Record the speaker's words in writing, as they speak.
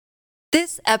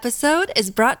This episode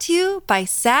is brought to you by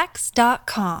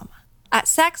Sax.com. At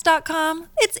Sax.com,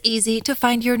 it's easy to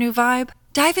find your new vibe.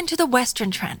 Dive into the Western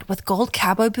trend with gold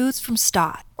cowboy boots from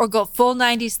Stott, or go full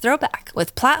 90s throwback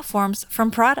with platforms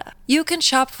from Prada. You can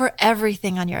shop for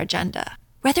everything on your agenda,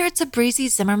 whether it's a breezy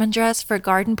Zimmermann dress for a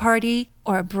garden party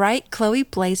or a bright Chloe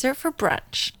blazer for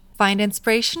brunch. Find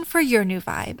inspiration for your new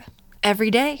vibe every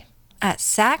day at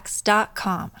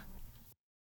Sax.com.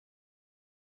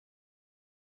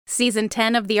 Season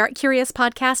 10 of the Art Curious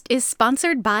podcast is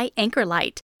sponsored by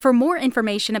Anchorlight. For more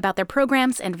information about their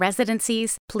programs and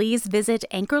residencies, please visit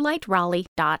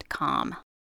anchorlightraleigh.com.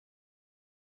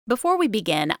 Before we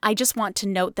begin, I just want to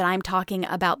note that I'm talking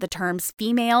about the terms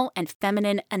female and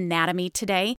feminine anatomy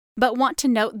today, but want to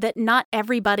note that not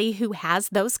everybody who has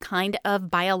those kind of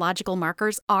biological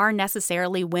markers are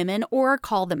necessarily women or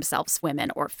call themselves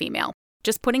women or female.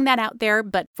 Just putting that out there,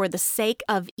 but for the sake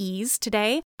of ease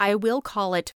today, I will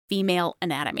call it female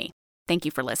anatomy. Thank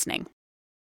you for listening.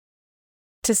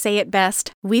 To say it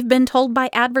best, we've been told by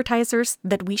advertisers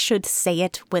that we should say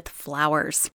it with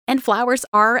flowers. And flowers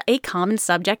are a common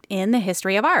subject in the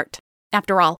history of art.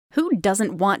 After all, who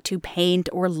doesn't want to paint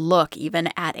or look even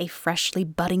at a freshly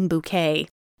budding bouquet?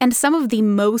 And some of the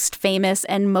most famous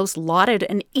and most lauded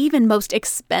and even most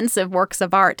expensive works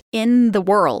of art in the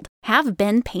world have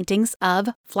been paintings of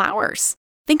flowers.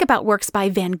 Think about works by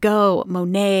Van Gogh,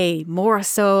 Monet,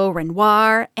 Morisot,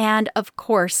 Renoir, and, of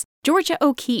course, Georgia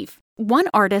O'Keeffe, one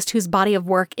artist whose body of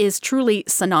work is truly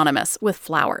synonymous with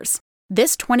flowers.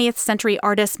 This 20th century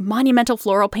artist's monumental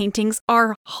floral paintings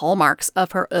are hallmarks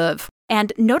of her oeuvre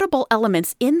and notable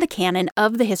elements in the canon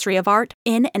of the history of art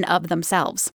in and of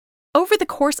themselves. Over the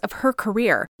course of her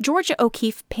career, Georgia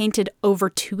O'Keeffe painted over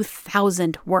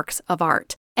 2,000 works of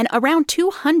art, and around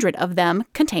 200 of them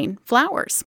contain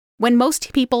flowers. When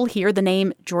most people hear the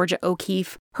name Georgia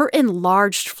O'Keeffe, her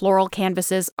enlarged floral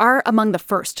canvases are among the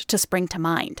first to spring to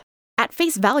mind. At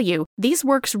face value, these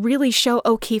works really show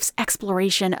O'Keeffe's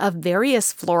exploration of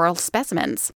various floral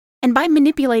specimens. And by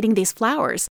manipulating these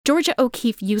flowers, Georgia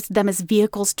O'Keeffe used them as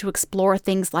vehicles to explore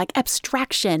things like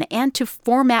abstraction and to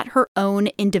format her own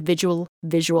individual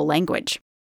visual language.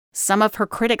 Some of her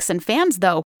critics and fans,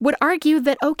 though, would argue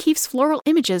that O'Keeffe's floral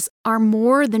images are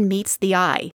more than meets the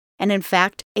eye. And in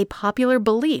fact, a popular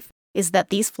belief is that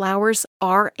these flowers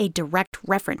are a direct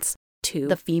reference to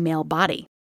the female body.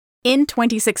 In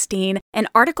 2016, an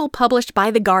article published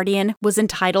by The Guardian was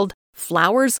entitled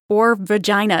Flowers or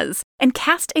Vaginas, and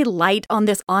cast a light on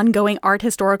this ongoing art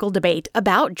historical debate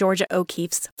about Georgia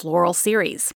O'Keeffe's floral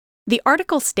series. The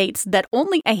article states that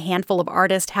only a handful of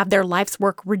artists have their life's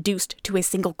work reduced to a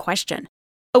single question.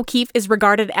 O'Keeffe is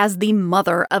regarded as the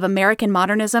mother of American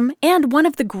modernism and one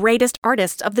of the greatest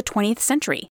artists of the 20th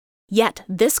century. Yet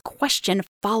this question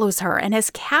follows her and has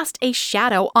cast a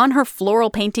shadow on her floral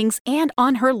paintings and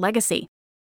on her legacy.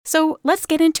 So let's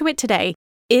get into it today.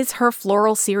 Is her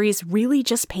floral series really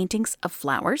just paintings of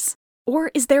flowers?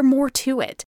 Or is there more to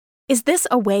it? Is this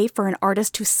a way for an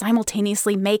artist to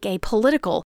simultaneously make a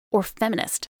political or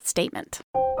feminist statement?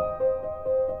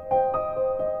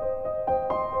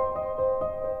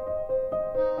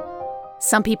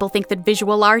 Some people think that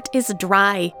visual art is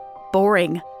dry,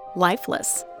 boring,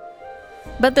 lifeless.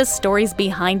 But the stories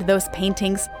behind those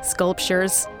paintings,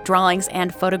 sculptures, drawings,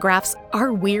 and photographs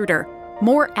are weirder,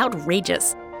 more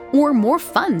outrageous, or more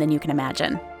fun than you can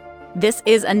imagine. This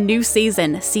is a new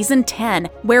season, Season 10,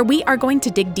 where we are going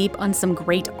to dig deep on some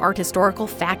great art historical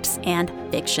facts and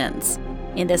fictions.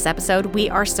 In this episode, we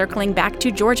are circling back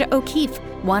to Georgia O'Keeffe,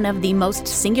 one of the most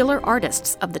singular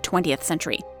artists of the 20th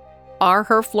century. Are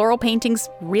her floral paintings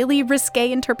really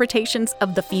risque interpretations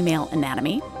of the female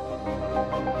anatomy?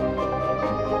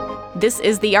 This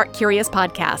is the Art Curious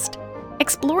podcast,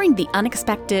 exploring the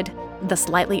unexpected, the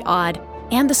slightly odd,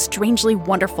 and the strangely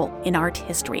wonderful in art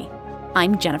history.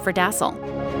 I'm Jennifer Dassel.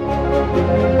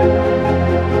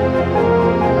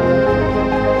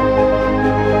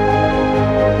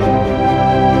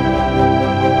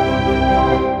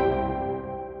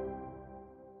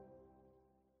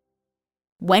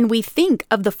 When we think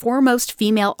of the foremost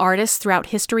female artists throughout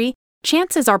history,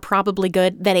 chances are probably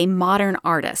good that a modern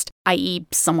artist, i.e.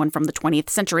 someone from the 20th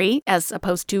century, as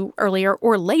opposed to earlier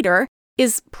or later,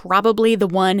 is probably the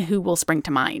one who will spring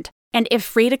to mind. And if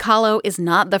Frida Kahlo is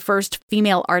not the first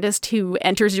female artist who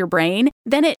enters your brain,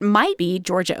 then it might be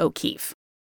Georgia O'Keeffe.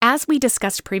 As we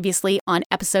discussed previously on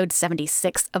episode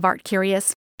 76 of Art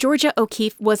Curious, Georgia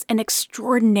O'Keeffe was an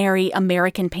extraordinary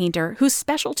American painter whose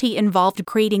specialty involved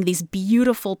creating these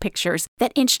beautiful pictures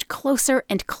that inched closer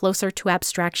and closer to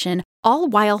abstraction all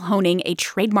while honing a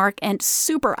trademark and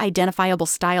super identifiable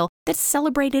style that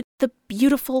celebrated the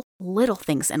beautiful little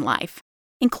things in life,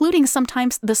 including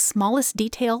sometimes the smallest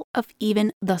detail of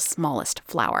even the smallest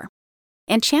flower.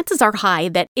 And chances are high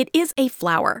that it is a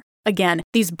flower. Again,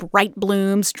 these bright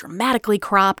blooms, dramatically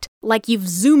cropped, like you've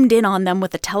zoomed in on them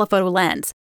with a telephoto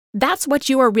lens. That's what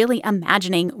you are really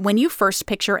imagining when you first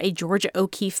picture a Georgia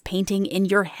O'Keeffe painting in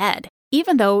your head,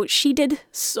 even though she did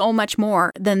so much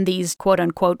more than these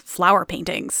quote-unquote flower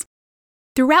paintings.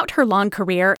 Throughout her long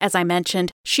career, as I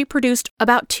mentioned, she produced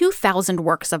about 2,000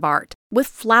 works of art, with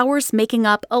flowers making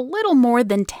up a little more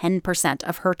than 10%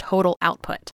 of her total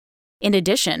output. In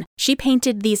addition, she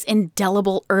painted these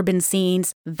indelible urban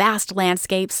scenes, vast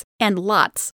landscapes, and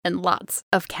lots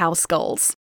of cow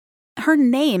skulls. Her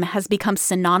name has become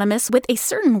synonymous with a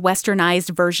certain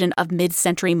westernized version of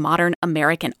mid-century modern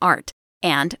American art,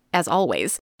 and, as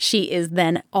always, she is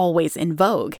then always in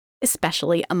vogue,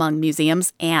 especially among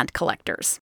museums and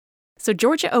collectors. So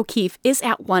Georgia O'Keeffe is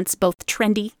at once both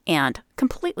trendy and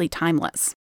completely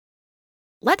timeless.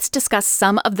 Let's discuss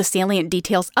some of the salient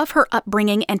details of her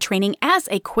upbringing and training as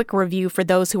a quick review for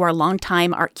those who are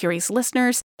longtime art-curious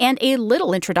listeners, and a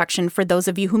little introduction for those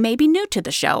of you who may be new to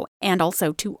the show, and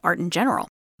also to art in general.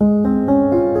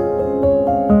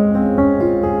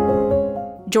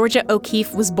 Georgia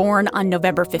O'Keeffe was born on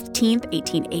November 15,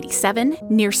 1887,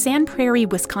 near Sand Prairie,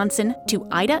 Wisconsin, to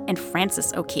Ida and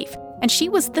Francis O'Keeffe, and she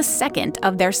was the second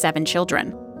of their 7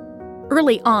 children.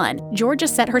 Early on, Georgia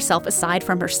set herself aside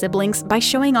from her siblings by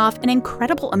showing off an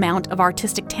incredible amount of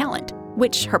artistic talent,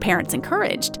 which her parents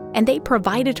encouraged, and they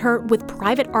provided her with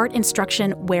private art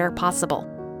instruction where possible.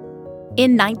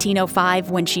 In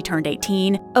 1905, when she turned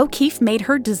 18, O'Keeffe made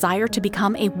her desire to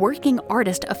become a working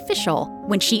artist official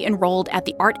when she enrolled at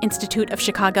the Art Institute of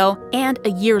Chicago and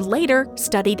a year later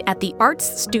studied at the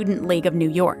Arts Student League of New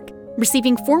York,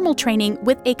 receiving formal training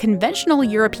with a conventional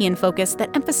European focus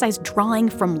that emphasized drawing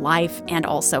from life and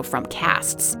also from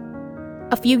casts.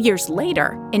 A few years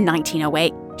later, in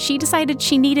 1908, she decided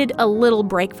she needed a little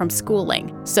break from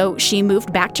schooling, so she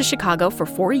moved back to Chicago for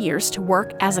 4 years to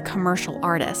work as a commercial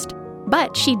artist.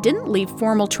 But she didn't leave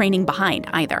formal training behind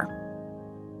either.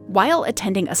 While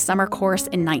attending a summer course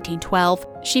in 1912,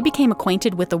 she became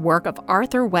acquainted with the work of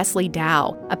Arthur Wesley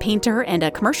Dow, a painter and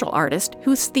a commercial artist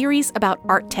whose theories about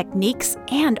art techniques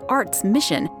and art's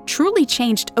mission truly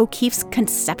changed O'Keeffe's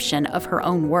conception of her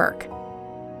own work.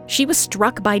 She was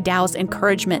struck by Dow's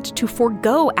encouragement to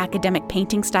forego academic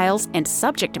painting styles and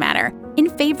subject matter in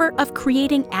favor of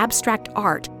creating abstract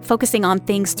art, focusing on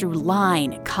things through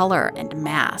line, color, and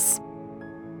mass.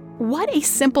 What a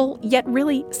simple yet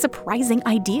really surprising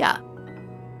idea.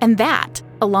 And that,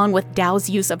 along with Dow's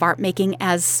use of art making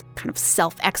as kind of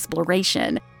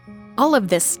self-exploration, all of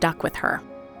this stuck with her.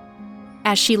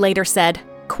 As she later said,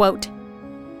 quote,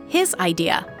 "His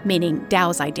idea, meaning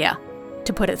Dow's idea,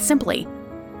 to put it simply,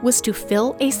 was to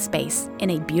fill a space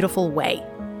in a beautiful way,"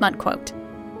 unquote.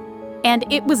 And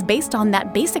it was based on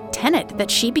that basic tenet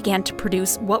that she began to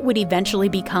produce what would eventually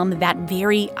become that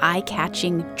very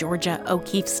eye-catching Georgia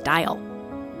O'Keeffe style.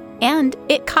 And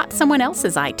it caught someone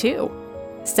else's eye too.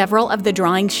 Several of the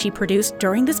drawings she produced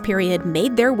during this period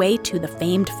made their way to the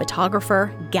famed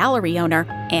photographer, gallery owner,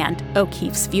 and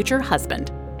O'Keeffe's future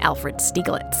husband, Alfred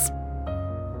Stieglitz.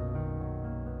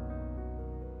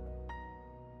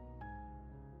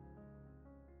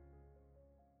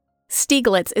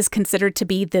 Stieglitz is considered to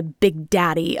be the big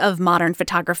daddy of modern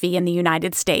photography in the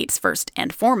United States, first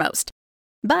and foremost.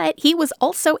 But he was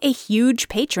also a huge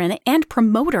patron and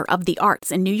promoter of the arts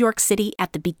in New York City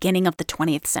at the beginning of the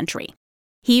 20th century.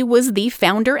 He was the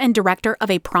founder and director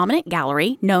of a prominent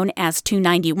gallery known as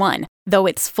 291, though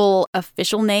its full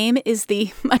official name is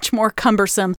the much more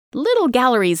cumbersome Little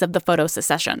Galleries of the Photo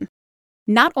Secession.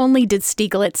 Not only did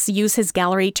Stieglitz use his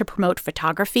gallery to promote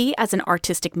photography as an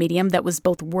artistic medium that was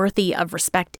both worthy of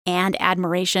respect and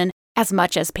admiration as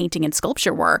much as painting and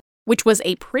sculpture were, which was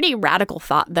a pretty radical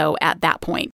thought though at that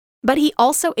point, but he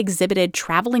also exhibited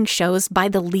traveling shows by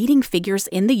the leading figures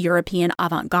in the European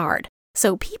avant-garde.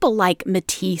 So people like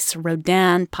Matisse,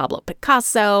 Rodin, Pablo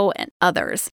Picasso, and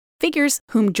others, figures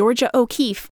whom Georgia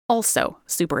O'Keeffe also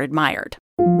super admired.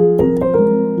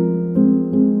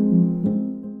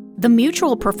 The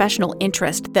mutual professional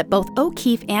interest that both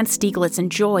O'Keeffe and Stieglitz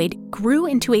enjoyed grew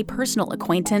into a personal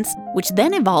acquaintance, which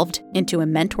then evolved into a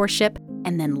mentorship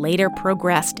and then later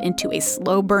progressed into a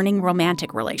slow-burning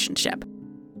romantic relationship,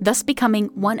 thus becoming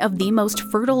one of the most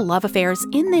fertile love affairs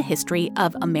in the history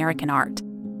of American art,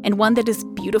 and one that is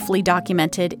beautifully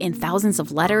documented in thousands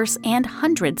of letters and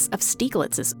hundreds of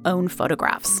Stieglitz's own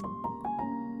photographs.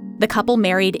 The couple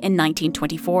married in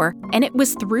 1924, and it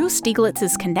was through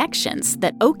Stieglitz's connections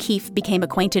that O'Keeffe became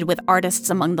acquainted with artists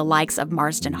among the likes of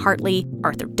Marsden Hartley,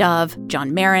 Arthur Dove,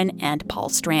 John Marin, and Paul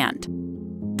Strand.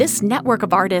 This network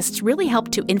of artists really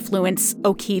helped to influence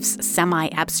O'Keeffe's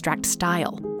semi-abstract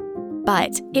style.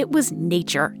 But it was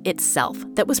nature itself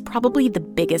that was probably the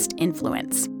biggest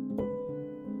influence.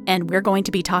 And we're going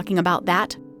to be talking about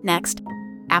that next,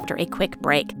 after a quick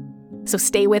break. So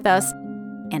stay with us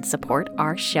and support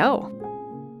our show.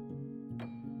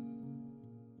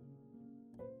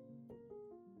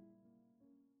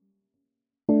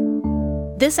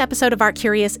 This episode of Art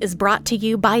Curious is brought to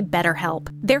you by BetterHelp.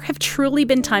 There have truly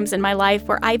been times in my life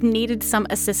where I've needed some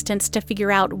assistance to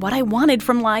figure out what I wanted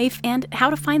from life and how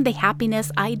to find the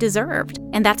happiness I deserved.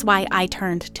 And that's why I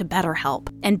turned to BetterHelp.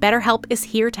 And BetterHelp is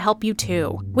here to help you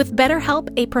too. With BetterHelp,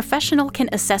 a professional can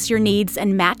assess your needs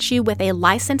and match you with a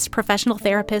licensed professional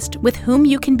therapist with whom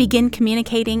you can begin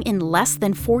communicating in less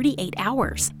than 48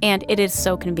 hours. And it is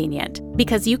so convenient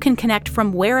because you can connect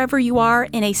from wherever you are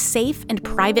in a safe and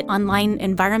private online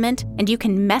environment, and you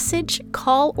can message,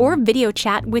 call, or video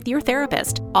chat with your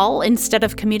therapist, all instead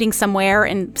of commuting somewhere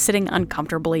and sitting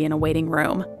uncomfortably in a waiting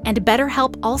room. And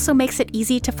BetterHelp also makes it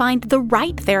easy to find the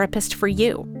right therapist for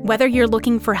you. Whether you're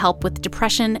looking for help with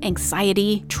depression,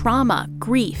 anxiety, trauma,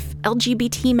 grief,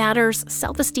 LGBT matters,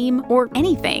 self-esteem, or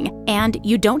anything, and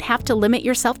you don't have to limit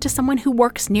yourself to someone who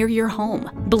works near your home.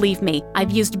 Believe me, I've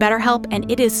used BetterHelp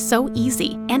and it is so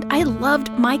easy, and I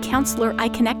loved my counselor I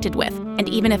connected with. And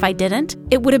even if I didn't,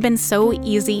 it would have been so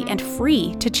easy and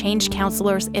free to change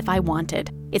counselors if I wanted.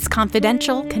 It's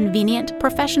confidential, convenient,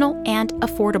 professional, and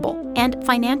affordable. And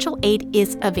financial aid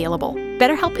is available.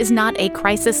 BetterHelp is not a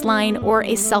crisis line or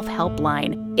a self-help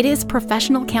line. It is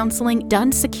professional counseling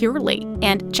done securely.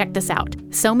 And check this out.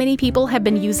 So many people have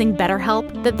been using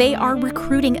BetterHelp that they are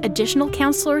recruiting additional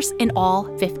counselors in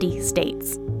all 50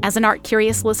 states. As an Art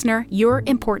Curious listener, you're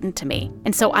important to me,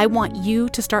 and so I want you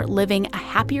to start living a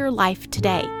happier life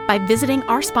today. By visiting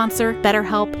our sponsor,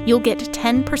 BetterHelp, you'll get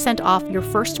 10% off your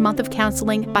first month of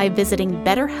counseling by visiting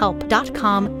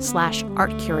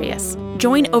betterhelp.com/artcurious.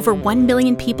 Join over 1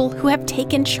 million people who have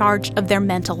taken charge of their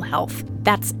mental health.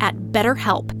 That's at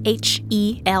BetterHelp,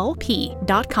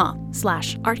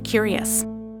 HELP.com/artcurious.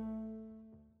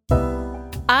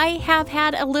 I have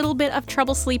had a little bit of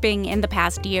trouble sleeping in the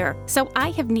past year, so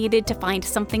I have needed to find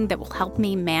something that will help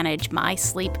me manage my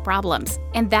sleep problems.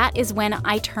 And that is when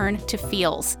I turn to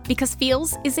Feels, because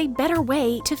Feels is a better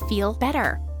way to feel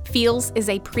better. Feels is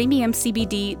a premium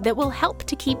CBD that will help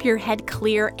to keep your head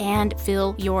clear and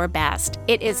feel your best.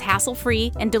 It is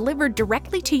hassle-free and delivered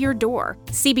directly to your door.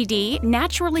 CBD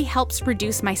naturally helps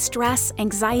reduce my stress,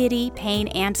 anxiety, pain,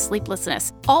 and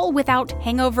sleeplessness, all without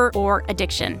hangover or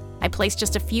addiction. I place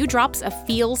just a few drops of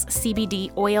Feels CBD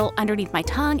oil underneath my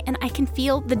tongue, and I can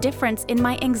feel the difference in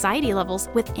my anxiety levels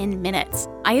within minutes.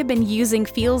 I have been using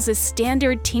Feels'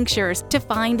 standard tinctures to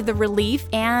find the relief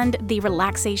and the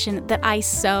relaxation that I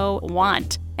so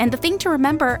want. And the thing to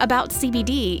remember about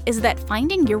CBD is that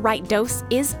finding your right dose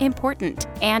is important,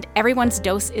 and everyone's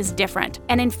dose is different.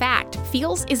 And in fact,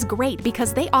 Feels is great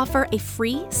because they offer a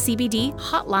free CBD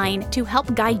hotline to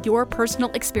help guide your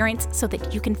personal experience so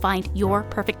that you can find your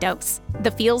perfect dose. The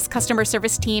Feels customer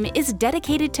service team is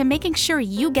dedicated to making sure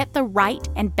you get the right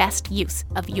and best use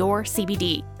of your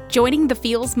CBD. Joining the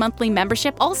Feels monthly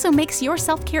membership also makes your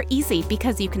self-care easy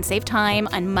because you can save time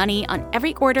and money on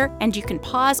every order, and you can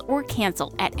pause or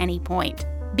cancel at any point.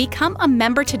 Become a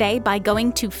member today by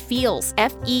going to Feels,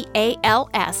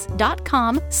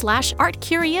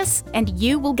 FEALS.com/artcurious, and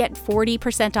you will get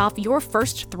 40% off your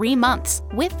first 3 months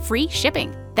with free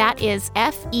shipping. That is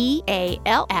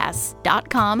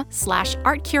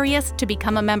FEALS.com/artcurious to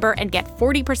become a member and get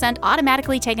 40%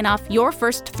 automatically taken off your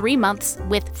first 3 months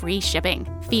with free shipping.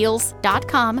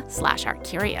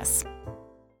 Feals.com/artcurious.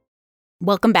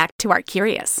 Welcome back to Art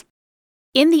Curious.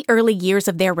 In the early years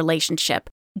of their relationship,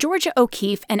 Georgia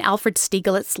O'Keeffe and Alfred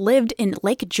Stieglitz lived in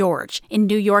Lake George in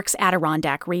New York's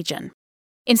Adirondack region.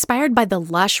 Inspired by the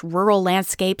lush rural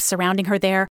landscapes surrounding her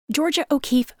there, Georgia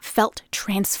O'Keeffe felt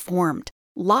transformed,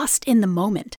 lost in the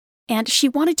moment, and she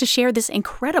wanted to share this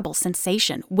incredible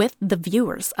sensation with the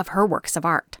viewers of her works of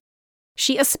art.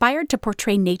 She aspired to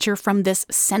portray nature from this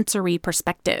sensory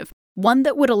perspective, one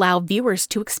that would allow viewers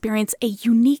to experience a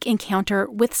unique encounter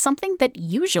with something that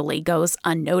usually goes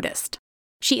unnoticed.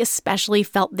 She especially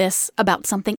felt this about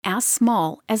something as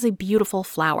small as a beautiful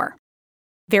flower.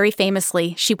 Very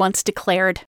famously, she once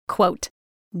declared, quote,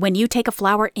 "When you take a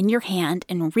flower in your hand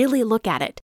and really look at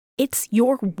it, it's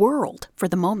your world for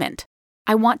the moment.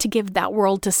 I want to give that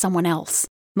world to someone else.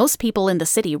 Most people in the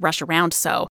city rush around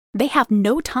so they have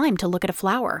no time to look at a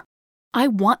flower. I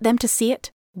want them to see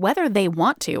it, whether they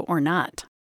want to or not."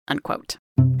 Unquote.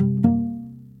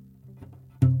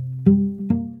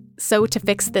 So to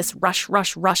fix this rush,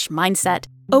 rush, rush mindset,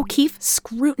 O'Keeffe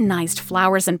scrutinized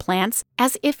flowers and plants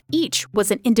as if each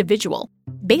was an individual,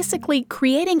 basically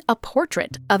creating a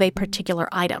portrait of a particular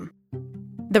item.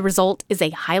 The result is a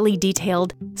highly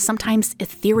detailed, sometimes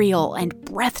ethereal and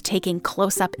breathtaking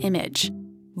close-up image.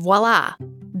 Voila!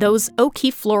 Those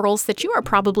O'Keeffe florals that you are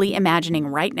probably imagining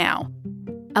right now.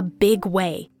 A big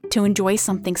way to enjoy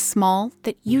something small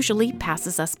that usually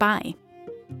passes us by.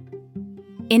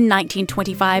 In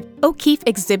 1925, O'Keeffe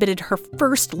exhibited her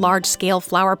first large-scale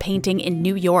flower painting in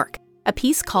New York, a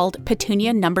piece called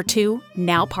Petunia No. 2,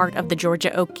 now part of the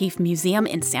Georgia O'Keeffe Museum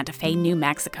in Santa Fe, New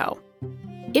Mexico.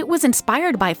 It was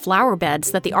inspired by flower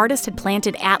beds that the artist had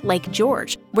planted at Lake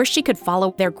George, where she could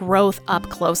follow their growth up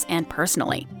close and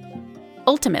personally.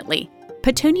 Ultimately,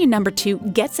 Petunia No. 2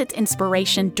 gets its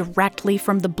inspiration directly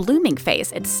from the blooming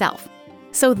phase itself.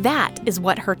 So that is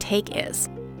what her take is.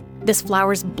 This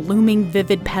flower's blooming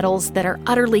vivid petals that are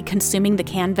utterly consuming the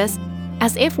canvas,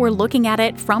 as if we're looking at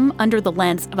it from under the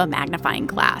lens of a magnifying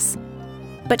glass.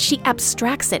 But she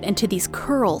abstracts it into these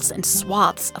curls and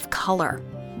swaths of color.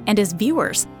 And as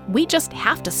viewers, we just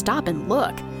have to stop and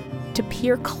look, to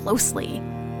peer closely,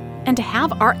 and to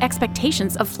have our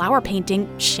expectations of flower painting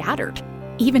shattered,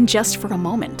 even just for a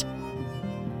moment.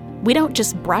 We don't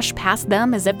just brush past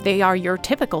them as if they are your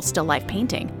typical still life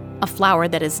painting, a flower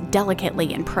that is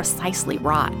delicately and precisely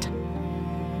wrought.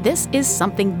 This is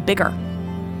something bigger,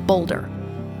 bolder,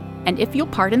 and if you'll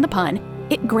pardon the pun,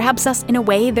 it grabs us in a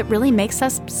way that really makes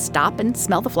us stop and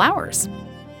smell the flowers.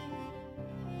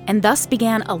 And thus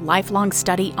began a lifelong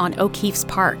study on O'Keeffe's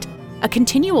part, a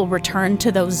continual return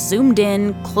to those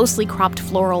zoomed-in, closely cropped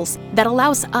florals that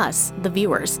allows us, the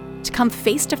viewers, to come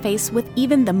face to face with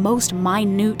even the most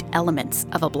minute elements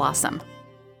of a blossom.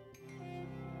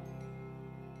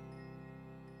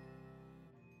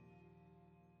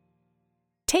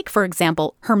 Take, for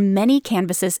example, her many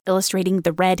canvases illustrating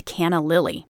the red canna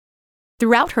lily.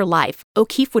 Throughout her life,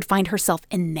 O'Keeffe would find herself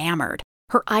enamored,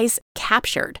 her eyes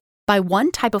captured, by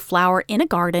one type of flower in a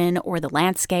garden or the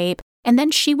landscape, and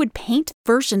then she would paint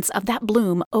versions of that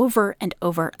bloom over and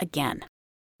over again.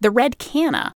 The red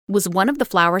canna was one of the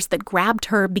flowers that grabbed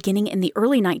her beginning in the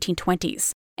early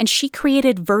 1920s, and she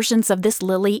created versions of this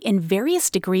lily in various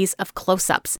degrees of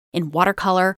close-ups, in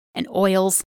watercolor and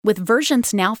oils, with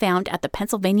versions now found at the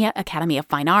Pennsylvania Academy of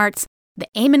Fine Arts, the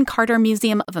Amon Carter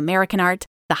Museum of American Art,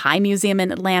 the High Museum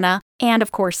in Atlanta, and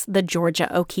of course the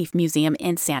Georgia O'Keeffe Museum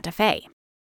in Santa Fe.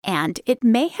 And it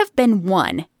may have been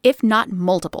one, if not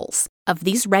multiples, of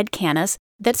these red cannas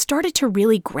that started to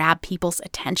really grab people's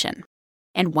attention.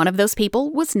 And one of those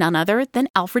people was none other than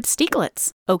Alfred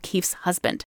Stieglitz, O'Keeffe's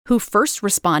husband, who first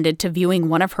responded to viewing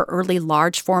one of her early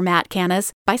large format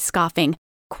cannas by scoffing,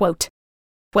 quote,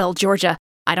 "Well, Georgia,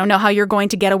 I don't know how you're going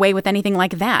to get away with anything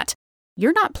like that.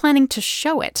 You're not planning to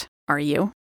show it, are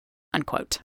you?"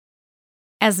 Unquote.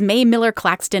 As May Miller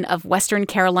Claxton of Western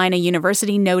Carolina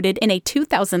University noted in a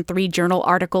 2003 journal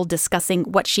article discussing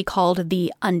what she called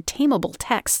the untamable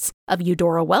texts of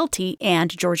Eudora Welty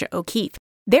and Georgia O'Keeffe,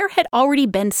 there had already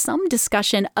been some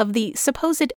discussion of the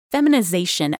supposed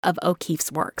feminization of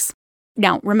O'Keeffe's works.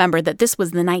 Now, remember that this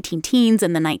was the 19-teens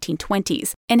and the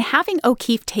 1920s, and having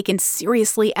O'Keeffe taken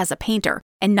seriously as a painter,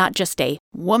 and not just a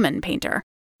woman painter,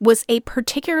 was a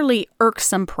particularly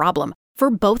irksome problem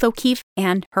for both O'Keeffe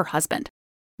and her husband.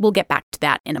 We'll get back to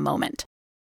that in a moment.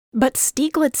 But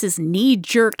Stieglitz's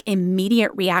knee-jerk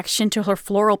immediate reaction to her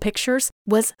floral pictures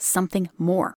was something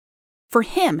more. For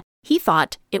him, he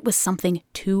thought it was something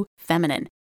too feminine,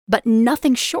 but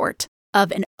nothing short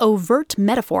of an overt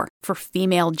metaphor for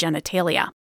female genitalia.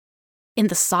 In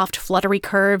the soft, fluttery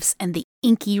curves and the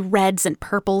inky reds and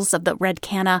purples of the red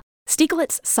canna,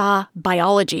 Stieglitz saw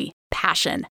biology,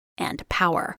 passion, and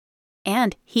power.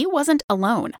 And he wasn't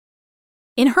alone.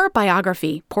 In her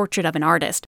biography, Portrait of an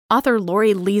Artist, author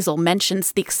Lori Liesel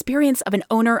mentions the experience of an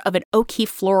owner of an O'Keeffe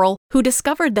floral who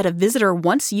discovered that a visitor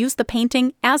once used the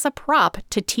painting as a prop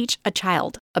to teach a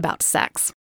child about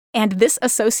sex. And this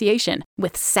association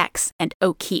with sex and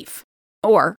O'Keeffe,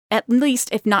 or at least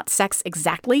if not sex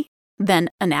exactly, then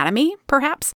anatomy,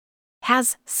 perhaps,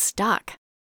 has stuck.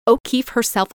 O'Keeffe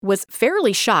herself was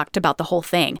fairly shocked about the whole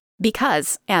thing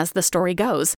because, as the story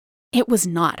goes, it was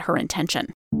not her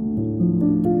intention.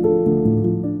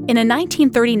 In a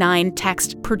 1939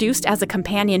 text produced as a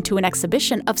companion to an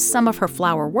exhibition of some of her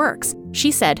flower works,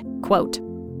 she said, quote,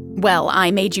 "Well,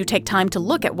 I made you take time to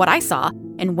look at what I saw,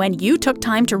 and when you took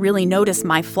time to really notice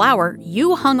my flower,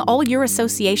 you hung all your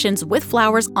associations with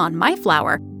flowers on my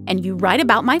flower, and you write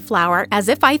about my flower as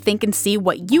if I think and see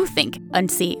what you think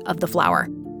and see of the flower,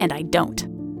 and I don't,"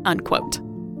 unquote.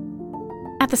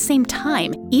 At the same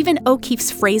time, even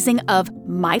O'Keeffe's phrasing of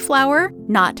my flower,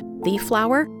 not the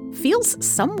flower, feels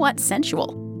somewhat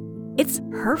sensual. It's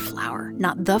her flower,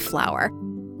 not the flower.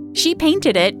 She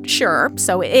painted it, sure,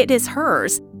 so it is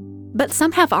hers. But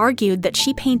some have argued that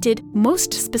she painted,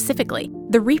 most specifically,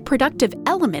 the reproductive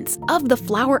elements of the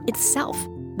flower itself,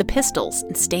 the pistils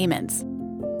and stamens.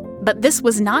 But this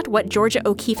was not what Georgia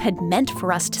O'Keeffe had meant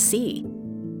for us to see.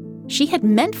 She had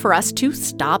meant for us to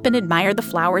stop and admire the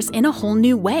flowers in a whole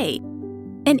new way.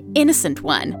 An innocent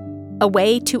one, a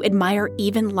way to admire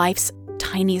even life's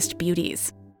tiniest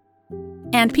beauties.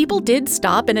 And people did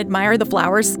stop and admire the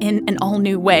flowers in an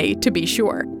all-new way, to be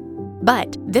sure.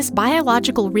 But this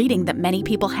biological reading that many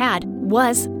people had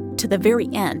was, to the very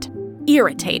end,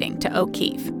 irritating to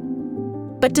O'Keeffe.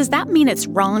 But does that mean it's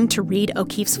wrong to read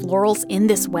O'Keeffe's florals in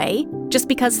this way, just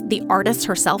because the artist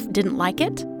herself didn't like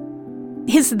it?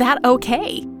 Is that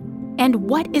okay? And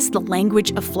what is the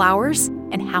language of flowers,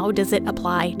 and how does it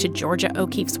apply to Georgia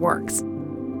O'Keeffe's works?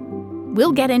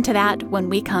 We'll get into that when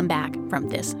we come back from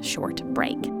this short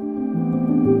break.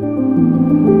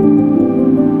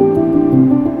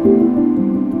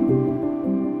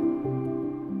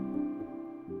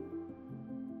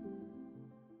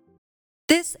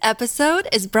 This episode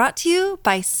is brought to you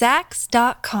by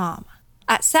Saks.com.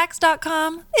 At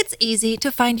Saks.com, it's easy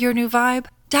to find your new vibe.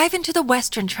 Dive into the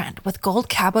Western trend with gold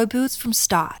cowboy boots from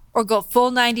Stott, or go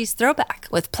full 90s throwback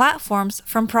with platforms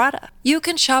from Prada. You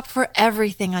can shop for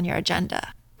everything on your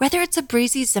agenda, whether it's a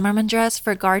breezy Zimmermann dress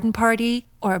for a garden party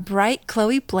or a bright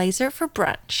Chloe blazer for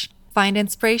brunch. Find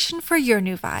inspiration for your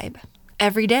new vibe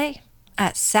every day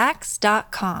at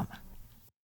Saks.com.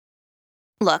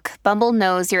 Look, Bumble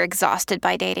knows you're exhausted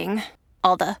by dating.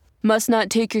 All the must not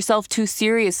take yourself too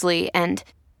seriously and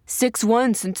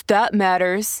 6'1" since that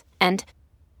matters. And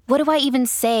what do I even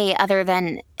say other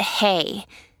than, hey?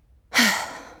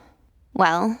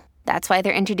 Well, that's why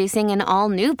they're introducing an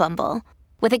all-new Bumble,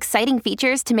 with exciting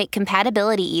features to make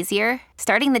compatibility easier,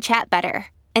 starting the chat better,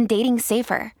 and dating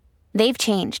safer. They've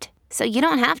changed, so you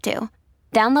don't have to.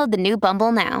 Download the new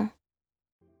Bumble now.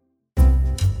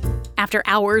 After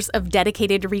hours of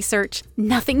dedicated research,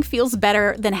 nothing feels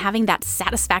better than having that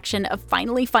satisfaction of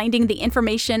finally finding the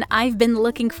information I've been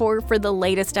looking for the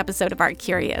latest episode of Art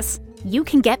Curious. You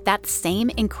can get that same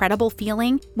incredible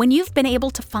feeling when you've been able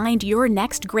to find your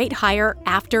next great hire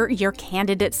after your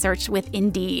candidate search with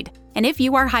Indeed. And if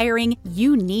you are hiring,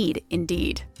 you need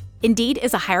Indeed. Indeed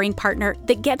is a hiring partner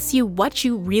that gets you what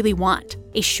you really want,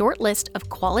 a short list of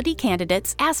quality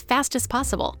candidates as fast as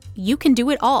possible. You can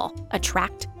do it all: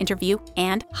 attract, interview,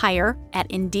 and hire at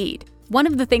Indeed. One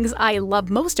of the things I love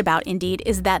most about Indeed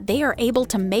is that they are able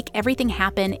to make everything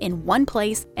happen in one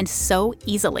place and so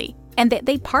easily, and that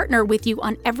they partner with you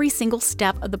on every single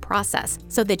step of the process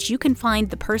so that you can find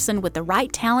the person with the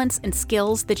right talents and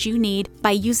skills that you need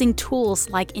by using tools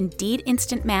like Indeed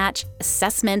Instant Match,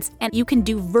 assessments, and you can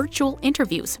do virtual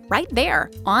interviews right there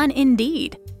on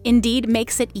Indeed. Indeed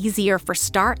makes it easier for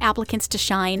star applicants to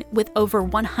shine with over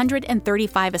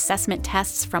 135 assessment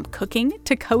tests from cooking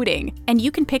to coding. And you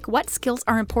can pick what skills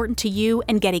are important to you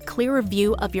and get a clearer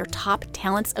view of your top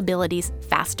talents' abilities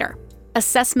faster.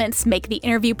 Assessments make the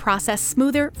interview process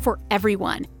smoother for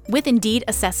everyone. With Indeed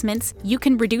Assessments, you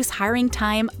can reduce hiring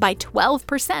time by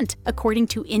 12% according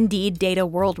to Indeed data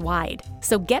worldwide.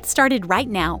 So get started right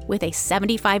now with a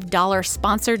 $75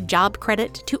 sponsored job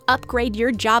credit to upgrade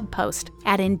your job post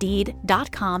at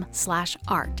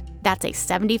Indeed.com/art. That's a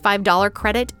 $75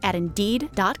 credit at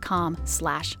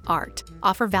Indeed.com/art.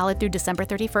 Offer valid through December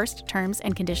 31st. Terms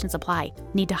and conditions apply.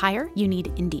 Need to hire? You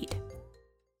need Indeed.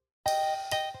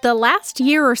 The last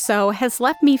year or so has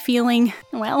left me feeling,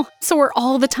 well, sore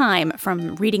all the time,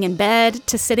 from reading in bed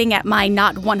to sitting at my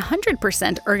not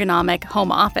 100% ergonomic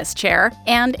home office chair.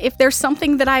 And if there's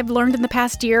something that I've learned in the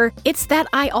past year, it's that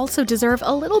I also deserve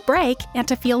a little break and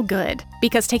to feel good.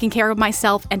 Because taking care of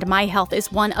myself and my health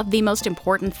is one of the most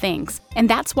important things. And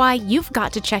that's why you've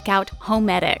got to check out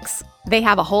Homedics. They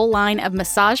have a whole line of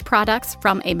massage products,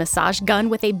 from a massage gun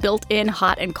with a built-in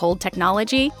hot and cold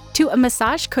technology to a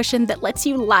massage cushion that lets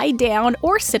you lie down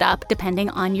or sit up depending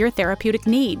on your therapeutic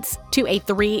needs, to a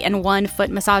 3-in-1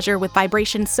 foot massager with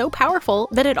vibration so powerful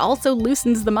that it also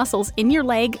loosens the muscles in your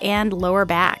leg and lower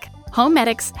back.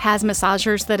 Homedics has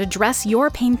massagers that address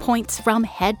your pain points from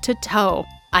head to toe.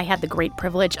 I had the great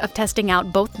privilege of testing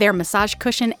out both their massage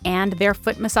cushion and their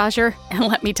foot massager, and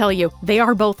let me tell you, they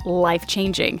are both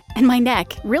life-changing, and my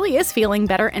neck really is feeling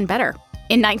better and better.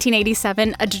 In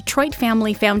 1987, a Detroit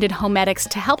family founded Homedics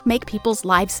to help make people's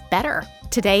lives better.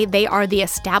 Today, they are the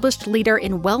established leader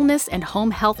in wellness and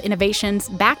home health innovations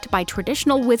backed by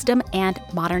traditional wisdom and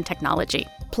modern technology.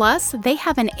 Plus, they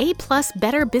have an A+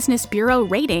 Better Business Bureau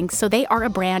rating, so they are a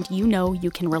brand you know you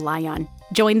can rely on.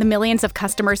 Join the millions of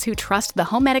customers who trust the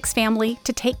Homedics family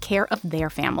to take care of their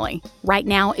family. Right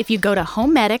now, if you go to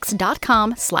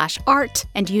homedics.com/art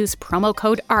and use promo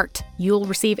code ART, you'll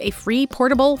receive a free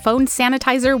portable phone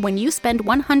sanitizer when you spend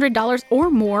 $100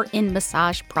 or more in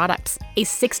massage products, a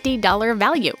 $60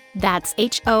 value. That's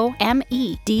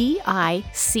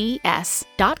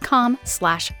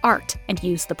homedics.com/art and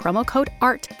use the promo code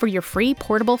ART for your free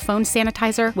portable phone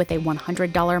sanitizer with a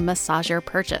 $100 massager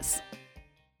purchase.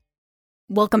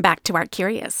 Welcome back to Art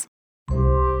Curious.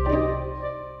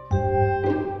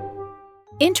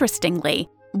 Interestingly,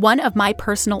 one of my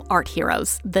personal art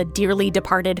heroes, the dearly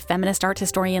departed feminist art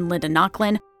historian Linda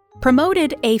Nochlin,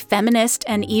 promoted a feminist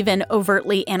and even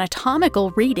overtly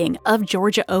anatomical reading of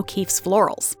Georgia O'Keeffe's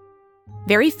florals.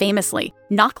 Very famously,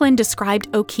 Nochlin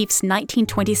described O'Keeffe's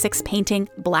 1926 painting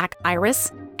Black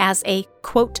Iris as a,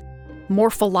 quote,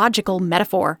 morphological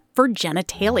metaphor for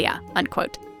genitalia,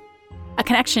 unquote. A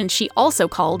connection she also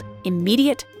called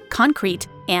immediate, concrete,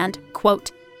 and,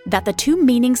 quote, that the two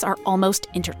meanings are almost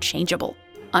interchangeable,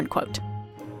 unquote.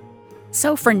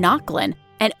 So for Nochlin,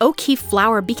 an O'Keeffe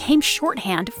flower became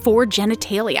shorthand for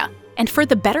genitalia, and for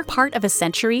the better part of a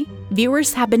century,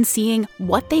 viewers have been seeing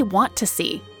what they want to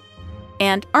see.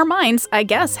 And our minds, I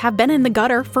guess, have been in the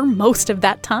gutter for most of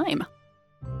that time.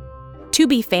 To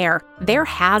be fair, there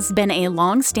has been a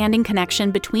long-standing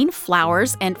connection between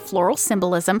flowers and floral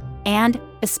symbolism and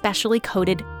especially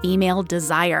coded female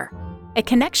desire. A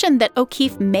connection that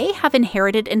O'Keeffe may have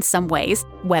inherited in some ways,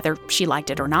 whether she liked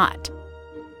it or not.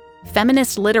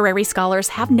 Feminist literary scholars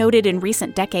have noted in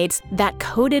recent decades that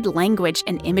coded language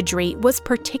and imagery was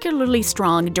particularly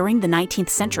strong during the 19th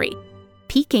century,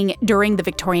 peaking during the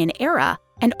Victorian era,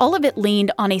 and all of it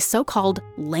leaned on a so-called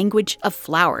language of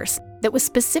flowers that was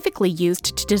specifically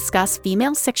used to discuss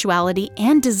female sexuality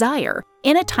and desire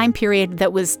in a time period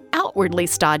that was outwardly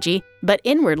stodgy, but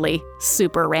inwardly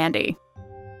super randy.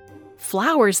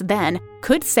 Flowers, then,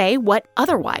 could say what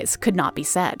otherwise could not be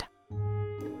said.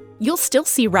 You'll still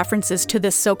see references to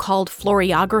this so-called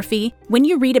floriography when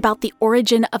you read about the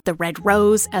origin of the red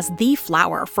rose as the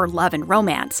flower for love and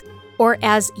romance, or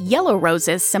as yellow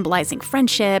roses symbolizing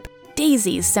friendship,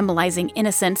 daisies symbolizing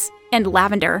innocence, and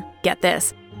lavender, get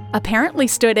this, apparently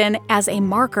stood in as a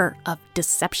marker of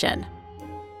deception.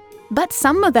 But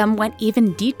some of them went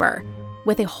even deeper,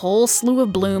 with a whole slew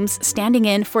of blooms standing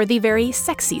in for the very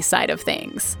sexy side of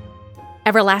things.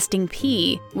 Everlasting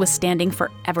P was standing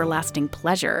for everlasting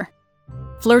pleasure.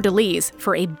 Fleur-de-lis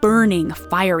for a burning,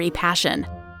 fiery passion.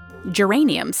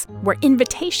 Geraniums were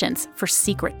invitations for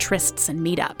secret trysts and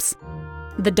meetups.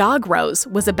 The dog rose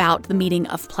was about the meeting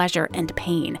of pleasure and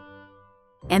pain.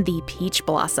 And the peach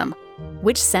blossom,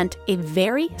 which sent a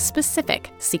very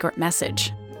specific secret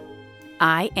message.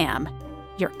 I am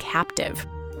your captive.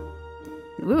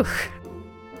 Ooh,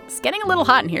 it's getting a little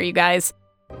hot in here, you guys.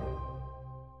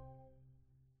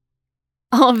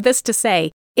 All of this to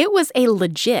say, it was a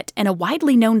legit and a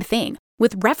widely known thing,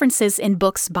 with references in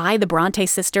books by the Bronte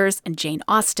sisters and Jane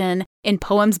Austen, in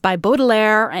poems by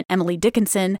Baudelaire and Emily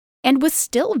Dickinson, and was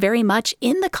still very much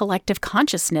in the collective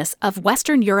consciousness of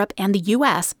Western Europe and the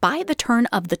US by the turn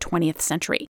of the 20th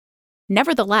century.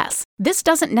 Nevertheless, this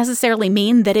doesn't necessarily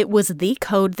mean that it was the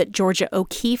code that Georgia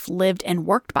O'Keeffe lived and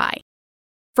worked by.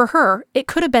 For her, it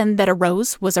could have been that a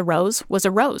rose was a rose was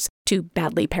a rose, to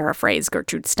badly paraphrase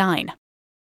Gertrude Stein.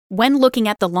 When looking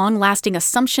at the long-lasting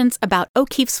assumptions about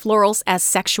O'Keeffe's florals as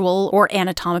sexual or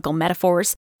anatomical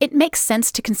metaphors, it makes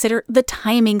sense to consider the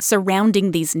timing surrounding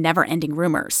these never-ending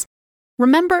rumors.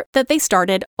 Remember that they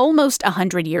started almost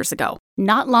 100 years ago,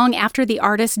 not long after the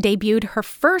artist debuted her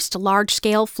first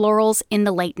large-scale florals in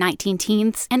the late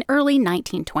 19-teens and early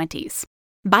 1920s.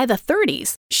 By the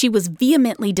 30s, she was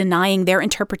vehemently denying their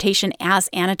interpretation as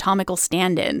anatomical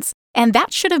stand-ins, and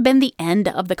that should have been the end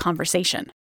of the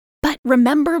conversation. But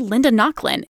remember Linda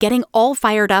Nochlin getting all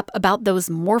fired up about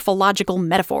those morphological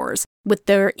metaphors with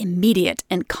their immediate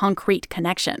and concrete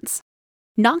connections.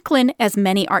 Nochlin, as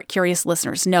many art-curious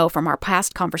listeners know from our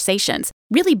past conversations,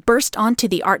 really burst onto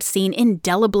the art scene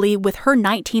indelibly with her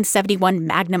 1971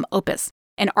 magnum opus,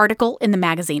 an article in the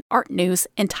magazine Art News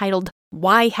entitled,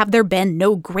 "Why Have There Been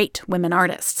No Great Women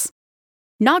Artists?"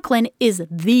 Nochlin is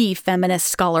the feminist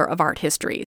scholar of art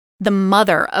history, the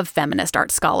mother of feminist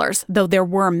art scholars, though there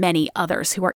were many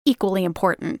others who are equally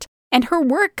important, and her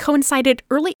work coincided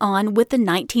early on with the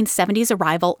 1970s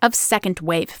arrival of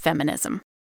second-wave feminism.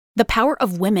 The power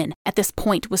of women at this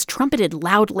point was trumpeted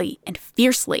loudly and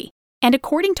fiercely, and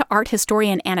according to art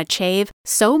historian Anna Chave,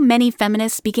 so many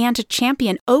feminists began to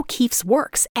champion O'Keeffe's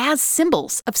works as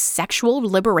symbols of sexual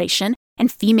liberation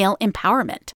and female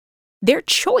empowerment. Their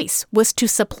choice was to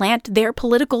supplant their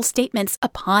political statements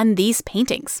upon these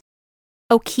paintings.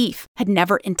 O'Keeffe had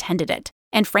never intended it,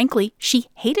 and frankly, she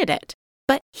hated it.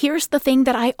 But here's the thing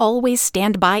that I always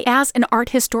stand by as an art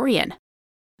historian.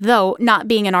 Though not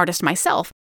being an artist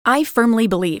myself, I firmly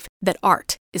believe that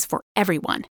art is for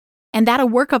everyone, and that a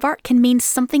work of art can mean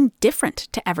something different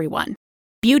to everyone.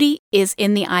 Beauty is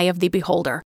in the eye of the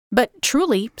beholder, but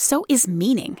truly, so is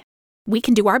meaning. We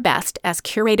can do our best as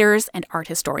curators and art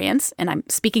historians, and I'm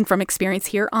speaking from experience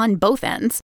here on both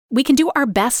ends. We can do our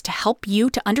best to help you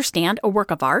to understand a work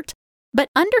of art, but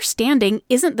understanding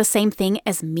isn't the same thing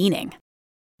as meaning.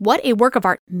 What a work of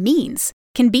art means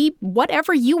can be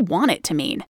whatever you want it to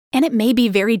mean, and it may be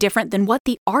very different than what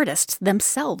the artists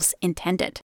themselves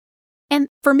intended. And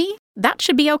for me, that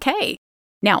should be okay.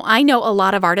 Now, I know a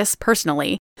lot of artists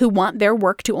personally who want their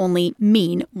work to only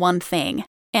mean one thing,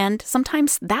 and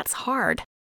sometimes that's hard.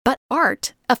 But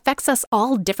art affects us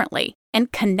all differently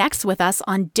and connects with us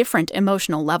on different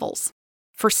emotional levels.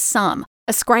 For some,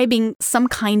 ascribing some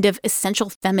kind of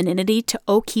essential femininity to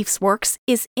O'Keeffe's works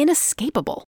is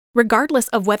inescapable, regardless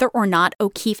of whether or not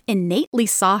O'Keeffe innately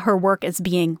saw her work as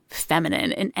being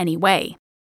feminine in any way.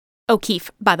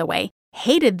 O'Keeffe, by the way,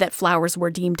 hated that flowers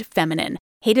were deemed feminine,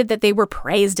 hated that they were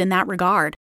praised in that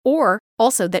regard, or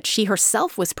also that she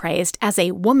herself was praised as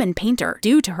a woman painter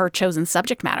due to her chosen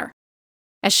subject matter.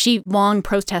 As she long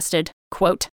protested,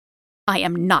 quote, "I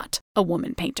am not a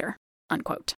woman painter,"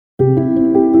 unquote.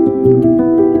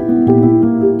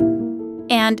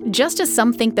 And just as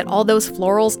some think that all those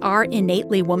florals are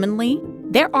innately womanly,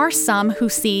 there are some who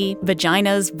see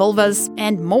vaginas, vulvas,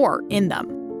 and more in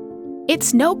them.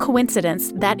 It's no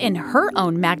coincidence that in her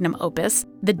own magnum opus,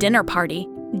 The Dinner Party,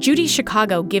 Judy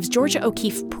Chicago gives Georgia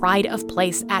O'Keeffe pride of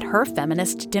place at her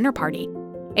feminist dinner party,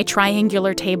 a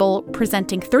triangular table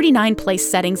presenting 39 place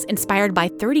settings inspired by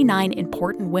 39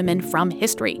 important women from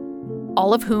history,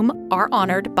 all of whom are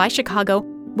honored by Chicago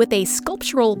with a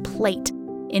sculptural plate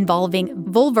involving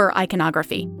vulvar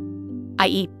iconography,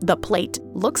 i.e., the plate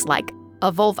looks like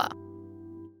a vulva.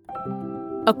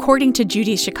 According to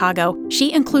Judy Chicago,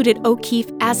 she included O'Keeffe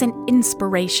as an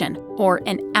inspiration or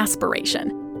an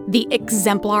aspiration, the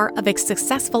exemplar of a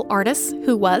successful artist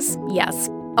who was, yes,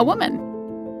 a woman.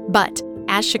 But,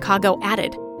 as Chicago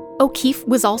added, O'Keeffe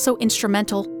was also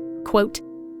instrumental, quote,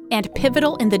 and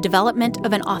pivotal in the development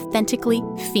of an authentically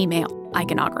female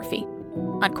iconography,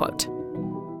 unquote.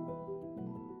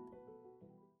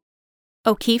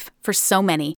 O'Keeffe, for so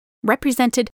many,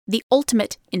 represented the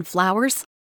ultimate in flowers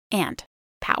and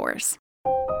powers.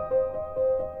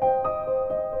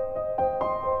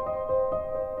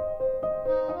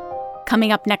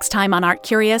 Coming up next time on Art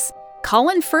Curious,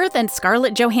 Colin Firth and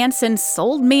Scarlett Johansson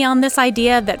sold me on this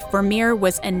idea that Vermeer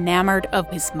was enamored of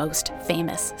his most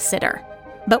famous sitter.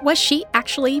 But was she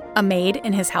actually a maid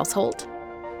in his household?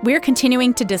 We're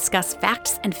continuing to discuss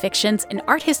facts and fictions in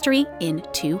art history in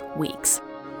 2 weeks.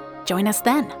 Join us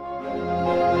then.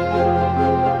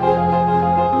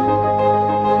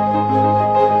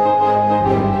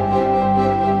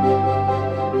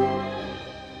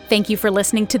 Thank you for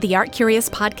listening to the Art Curious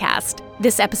podcast.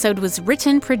 This episode was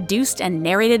written, produced, and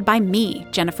narrated by me,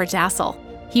 Jennifer Dassel.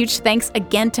 Huge thanks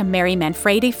again to Mary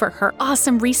Manfredi for her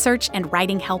awesome research and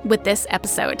writing help with this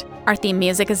episode. Our theme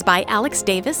music is by Alex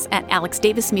Davis at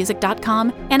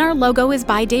alexdavismusic.com, and our logo is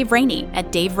by Dave Rainey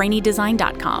at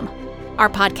daveraineydesign.com. Our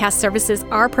podcast services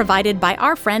are provided by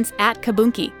our friends at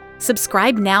Kabunki.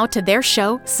 Subscribe now to their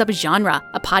show, Subgenre,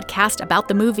 a podcast about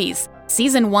the movies.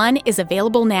 Season 1 is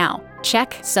available now.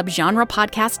 Check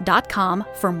subgenrepodcast.com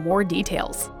for more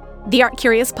details. The Art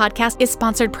Curious podcast is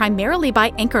sponsored primarily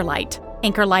by Anchorlight.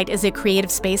 Anchorlight is a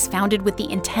creative space founded with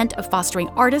the intent of fostering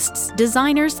artists,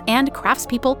 designers, and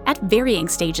craftspeople at varying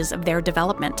stages of their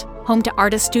development. Home to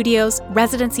artist studios,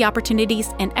 residency opportunities,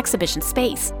 and exhibition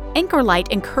space, Anchorlight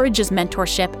encourages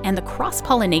mentorship and the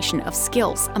cross-pollination of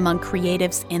skills among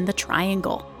creatives in the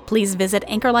Triangle. Please visit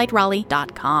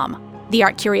anchorlightraleigh.com. The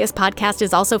Art Curious podcast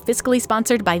is also fiscally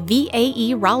sponsored by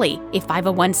VAE Raleigh, a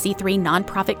 501c3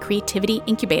 nonprofit creativity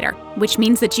incubator, which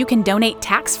means that you can donate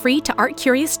tax-free to Art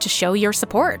Curious to show your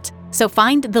support. So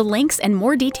find the links and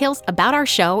more details about our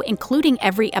show, including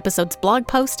every episode's blog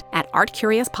post, at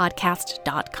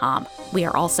artcuriouspodcast.com. We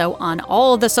are also on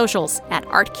all the socials at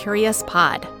Art Curious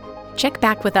Pod. Check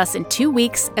back with us in 2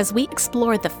 weeks as we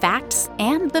explore the facts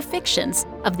and the fictions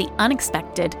of the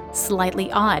unexpected, slightly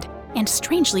odd, and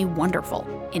strangely wonderful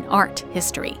in art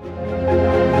history.